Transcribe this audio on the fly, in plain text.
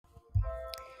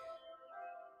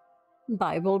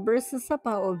Bible verses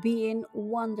about being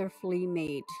wonderfully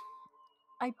made.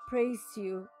 I praise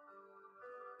you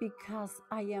because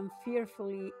I am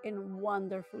fearfully and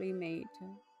wonderfully made.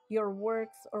 Your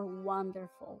works are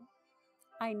wonderful.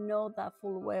 I know that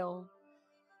full well.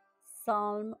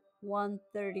 Psalm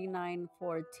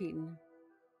 139:14.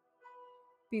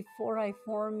 Before I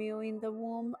formed you in the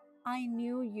womb, I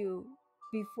knew you.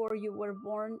 Before you were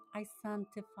born, I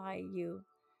sanctified you.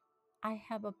 I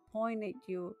have appointed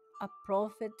you a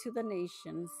prophet to the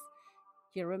nations.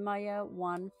 Jeremiah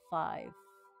 1:5.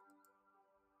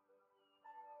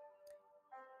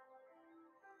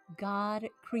 God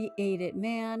created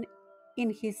man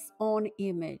in his own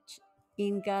image.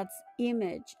 In God's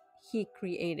image, he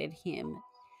created him.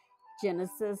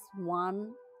 Genesis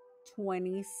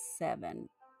 1:27.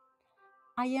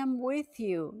 I am with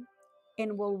you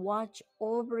and will watch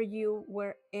over you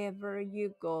wherever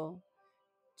you go.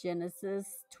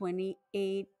 Genesis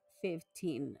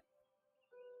 28:15.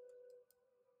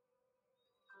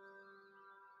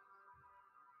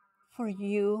 For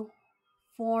you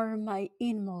form my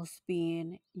inmost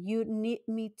being. You knit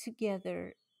me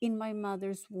together in my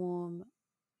mother's womb.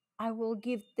 I will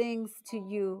give thanks to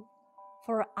you,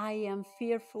 for I am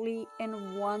fearfully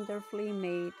and wonderfully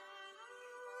made.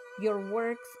 Your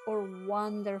works are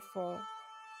wonderful.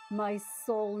 My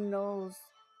soul knows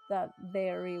that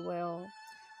very well.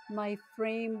 My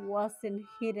frame wasn't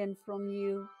hidden from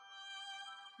you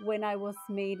when I was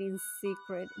made in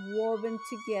secret, woven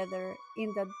together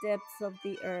in the depths of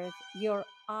the earth. Your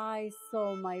eyes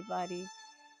saw my body.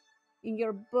 In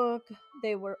your book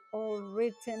they were all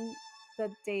written, the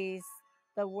days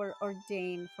that were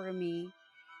ordained for me,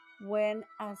 when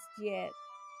as yet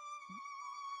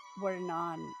were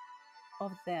none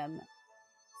of them.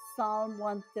 Psalm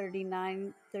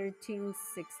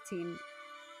 139:13-16.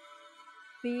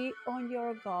 Be on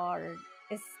your guard,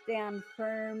 stand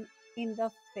firm in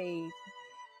the faith.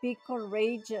 Be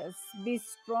courageous, be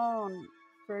strong.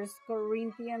 1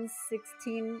 Corinthians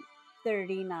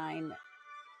 16:39.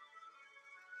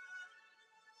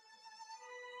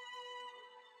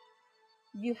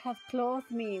 You have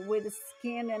clothed me with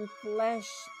skin and flesh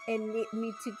and knit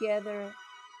me together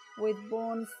with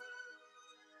bones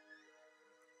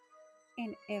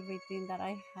and everything that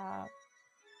I have.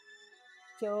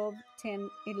 Job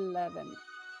 10:11.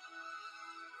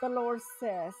 The Lord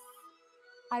says,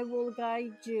 I will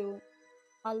guide you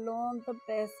along the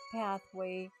best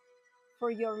pathway.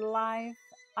 For your life,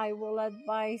 I will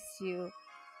advise you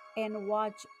and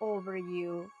watch over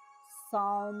you.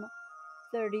 Psalm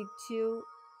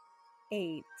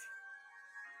 32:8.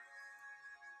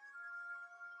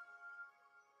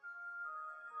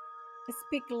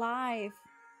 Speak life,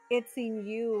 it's in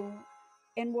you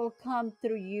and will come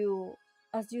through you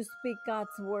as you speak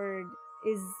God's word.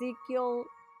 Ezekiel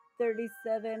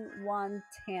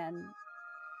 37:1-10.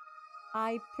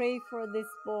 I pray for this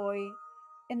boy,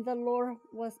 and the Lord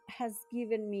has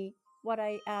given me what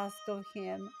I asked of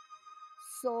him.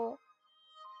 So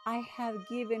I have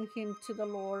given him to the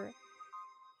Lord.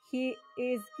 He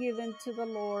is given to the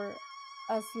Lord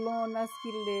as long as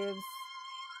he lives,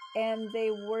 and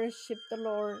they worship the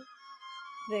Lord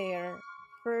there.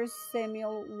 1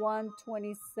 Samuel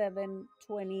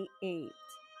 1:27-28.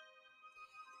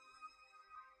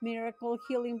 Miracle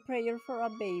healing prayer for a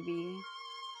baby,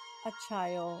 a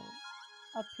child,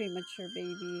 a premature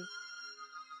baby,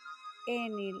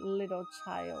 any little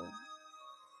child.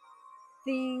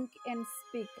 Think and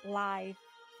speak life.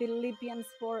 Philippians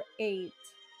 4:8.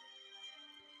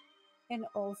 And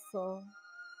also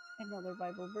another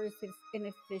Bible verse is in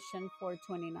Ephesians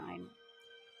 4:29.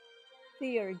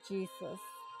 Dear Jesus,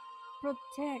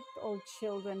 protect all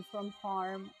children from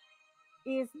harm.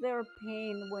 Ease their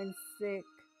pain when sick.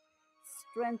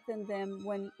 Strengthen them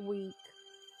when weak.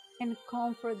 And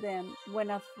comfort them when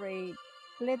afraid.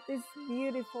 Let these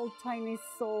beautiful tiny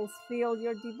souls feel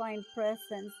your divine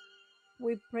presence.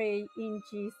 We pray in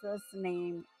Jesus'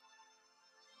 name.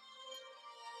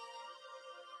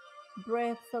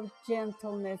 Breaths of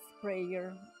gentleness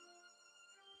prayer.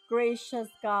 Gracious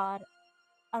God,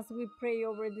 as we pray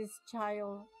over this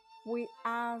child, we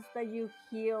ask that you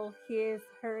heal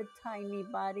her tiny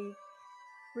body.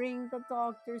 Bring the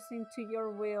doctors into your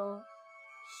will.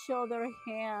 Show their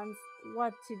hands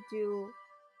what to do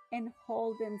and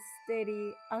hold them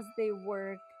steady as they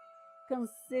work.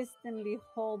 Consistently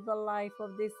hold the life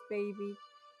of this baby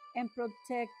and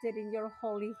protect it in your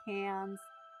holy hands.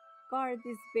 Guard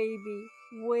this baby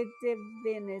with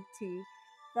divinity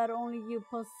that only you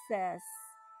possess,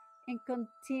 and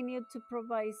continue to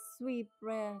provide sweet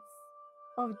breaths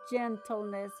of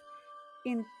gentleness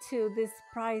into this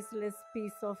priceless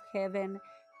piece of heaven.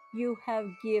 you have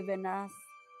given us.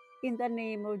 In the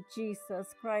name of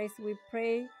Jesus Christ, we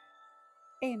pray.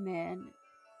 Amen.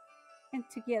 And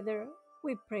together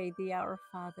we pray the Our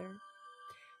Father.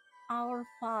 Our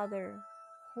Father,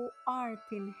 who art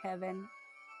in heaven,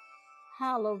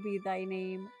 hallowed be thy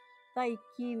name. Thy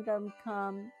kingdom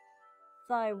come,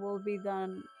 thy will be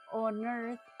done on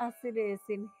earth as it is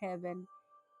in heaven.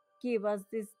 Give us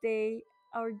this day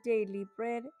our daily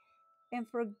bread, and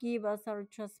forgive us our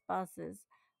trespasses,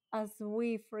 as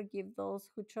we forgive those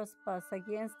who trespass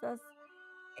against us.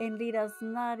 And lead us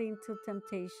not into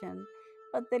temptation,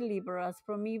 but deliver us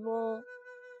from evil.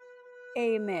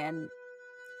 Amen.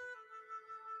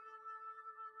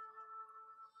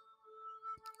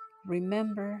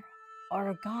 Remember,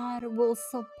 our God will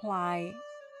supply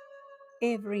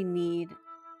every need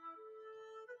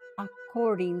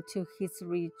according to his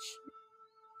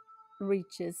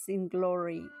riches in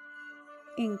glory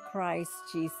in Christ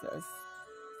Jesus.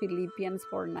 Philippians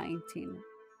 4:19.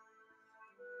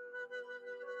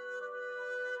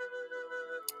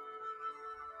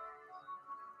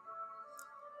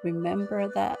 Remember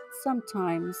that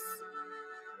sometimes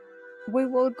we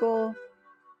will go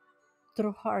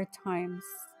through hard times,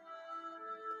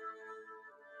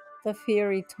 the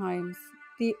fiery times,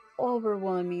 the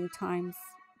overwhelming times,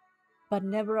 but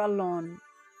never alone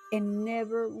and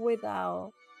never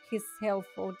without his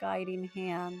helpful guiding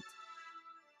hand.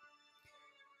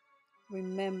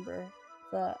 Remember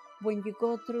that when you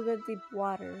go through the deep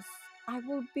waters, I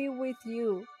will be with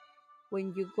you.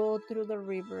 When you go through the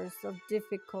rivers of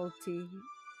difficulty,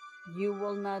 you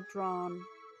will not drown.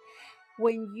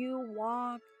 When you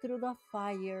walk through the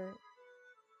fire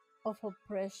of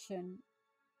oppression,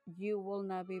 you will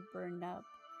not be burned up.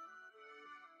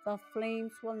 The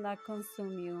flames will not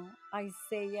consume you.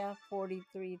 Isaiah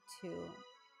 43:2.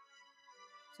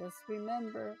 Just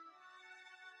remember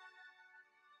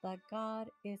that God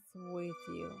is with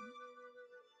you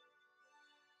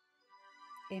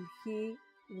and He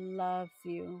loves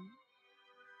you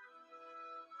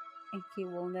and He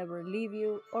will never leave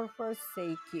you or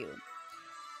forsake you.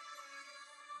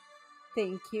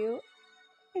 Thank you.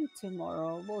 And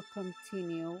tomorrow we'll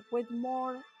continue with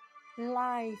more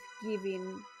life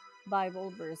giving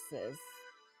Bible verses.